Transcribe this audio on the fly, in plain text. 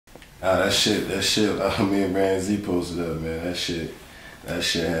That shit, me and Brand Z posted up, man. That shit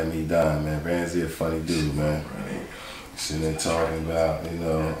had me dying, man. Brand Z a funny dude, man. Sitting there talking about, you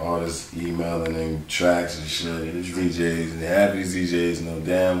know, artists emailing them tracks and shit. These DJs, and half of these DJs know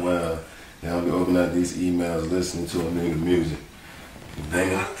damn well they don't be opening up these emails listening to a nigga music.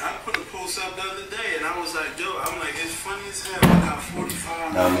 I put a post up the other day and I was like, yo, I'm like, it's funny as hell. I got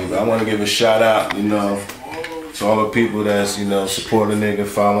 45. I mean, but I want to give a shout out, you know, to all the people that's, you know, support a nigga,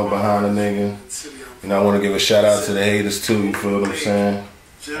 following behind a nigga. You know, I want to give a shout out to the haters too, you feel what I'm saying?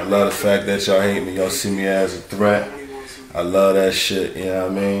 I love the fact that y'all hate me, y'all see me as a threat. I love that shit, you know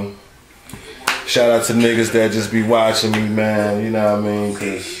what I mean? Shout out to niggas that just be watching me, man, you know what I mean?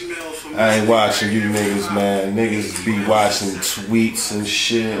 Cause I ain't watching you niggas, man. Niggas be watching tweets and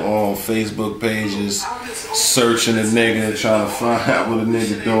shit on Facebook pages, searching a nigga, trying to find out what a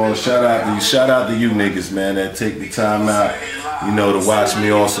nigga doing. Shout out to you niggas, man, that take the time out, you know, to watch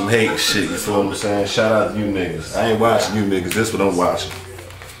me on some hate shit, you feel what I'm saying? Shout out to you niggas. I ain't watching you niggas, this what I'm watching.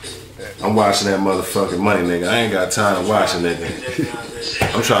 I'm watching that motherfucking money, nigga. I ain't got time to watch a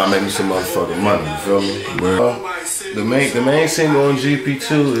nigga. I'm trying to make me some motherfucking money, you feel me? The main single on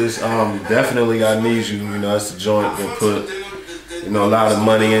GP2 is definitely I Need You. You know, that's the joint that put, you know, a lot of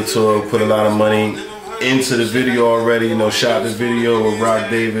money into it, put a lot of money into the video already, you know, shot the video with Rock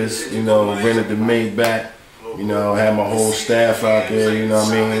Davis, you know, rented the Maybach, you know, had my whole staff out there, you know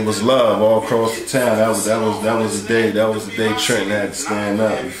what I mean? It was love all across the town. That was the day Trenton had to stand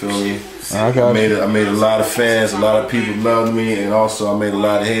up, you feel me? I made a lot of fans, a lot of people loved me, and also I made a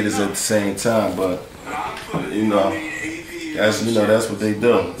lot of haters at the same time, but you know, that's what they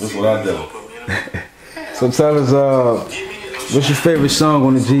do. That's what I do. So tell us, what's your favorite song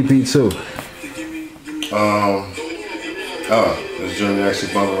on the GP2? This joint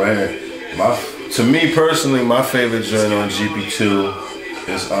actually bumping right here. To me personally, my favorite joint on GP2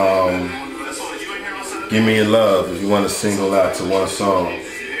 is Give Me Your Love. If you want to single out to one song,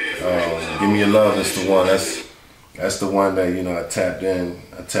 Give Me Your Love is the one. That's the one that, you know, I tapped in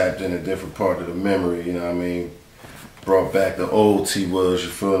a different part of the memory, you know what I mean? Brought back the old THRU, you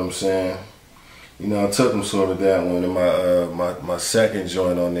feel what I'm saying? You know, I took them sort of that one. And my second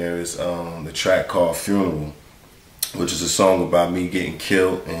joint on there is the track called Funeral, which is a song about me getting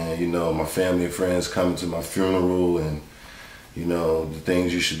killed and, you know, my family and friends coming to my funeral and, you know, the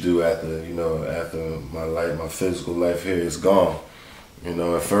things you should do after, you know, after my life, my physical life here is gone. You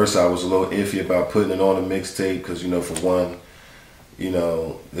know, at first I was a little iffy about putting it on a mixtape because, you know, for one, you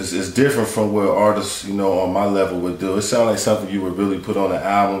know, it's different from what artists, you know, on my level would do. It sounds like something you would really put on an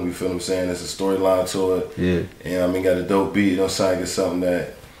album, you feel what I'm saying? There's a storyline to it. Yeah. And I mean, got a dope beat. It don't sound like it's something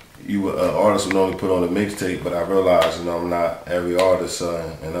that artist would only put on a mixtape, but I realize, you know, I'm not every artist,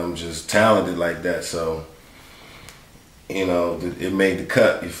 and I'm just talented like that, so, you know, it made the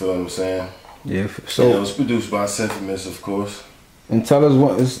cut, you feel what I'm saying? Yeah. So, you know, it's produced by Symphonist, of course. And tell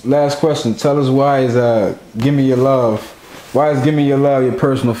us last question. Tell us why is Give Me Your Love? Why is Give Me Your Love your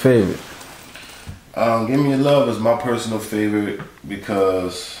personal favorite? Give Me Your Love is my personal favorite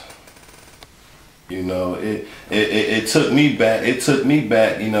because, you know, it took me back. It took me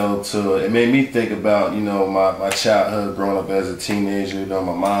back, you know, it made me think about, you know, my childhood growing up as a teenager. You know,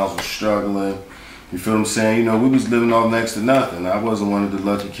 my mom was struggling. You feel what I'm saying? You know, we was living off next to nothing. I wasn't one of the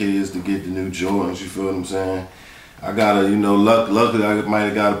lucky kids to get the new Jordans. You feel what I'm saying? I got you know, luckily I might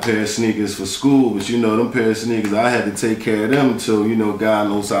have got a pair of sneakers for school, but you know, them pair of sneakers, I had to take care of them until, you know, God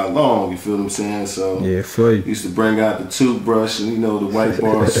knows how long, you feel what I'm saying? So, yeah, used to bring out the toothbrush and, you know, the white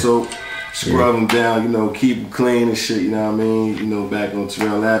bar soap, scrub them down, you know, keep them clean and shit, you know what I mean? You know, back on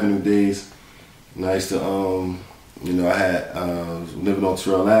Terrell Avenue days, and I used to, you know, I had, living on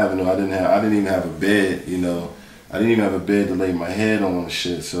Terrell Avenue, I didn't even have a bed, you know, I didn't even have a bed to lay my head on and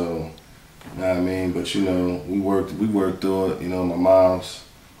shit, so. You know what I mean? But you know, we worked through it, you know, my mom's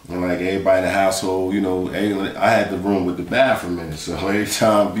and like everybody in the household, you know, I had the room with the bathroom in it. So every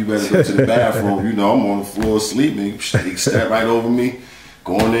time you better go to the bathroom, you know, I'm on the floor sleeping, they step right over me,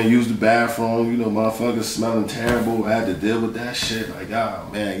 go in there and use the bathroom, you know, motherfuckers smelling terrible. I had to deal with that shit. Like, oh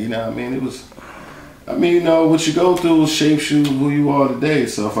man, you know what I mean? It was, I mean, you know, what you go through shapes you who you are today.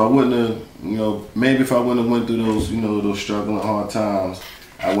 So if I wouldn't have, you know, maybe if I wouldn't have went through those, you know, those struggling hard times,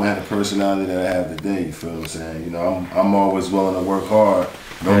 I wouldn't have the personality that I have today, you feel what I'm saying? You know, I'm always willing to work hard,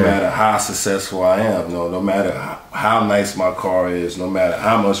 no matter how successful I am, you know, no matter how nice my car is, no matter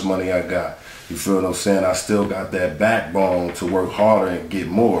how much money I got. You feel what I'm saying? I still got that backbone to work harder and get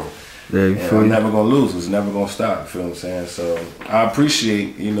more. Yeah, and I'm never gonna lose, it's never gonna stop, you feel what I'm saying? So I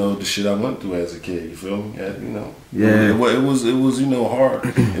appreciate, you know, the shit I went through as a kid, you feel me? Yeah, you know. Yeah. It was, you know, hard.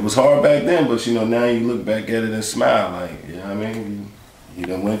 It was hard back then, but you know, now you look back at it and smile, like, you know what I mean? You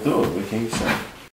done went through it. What can you say?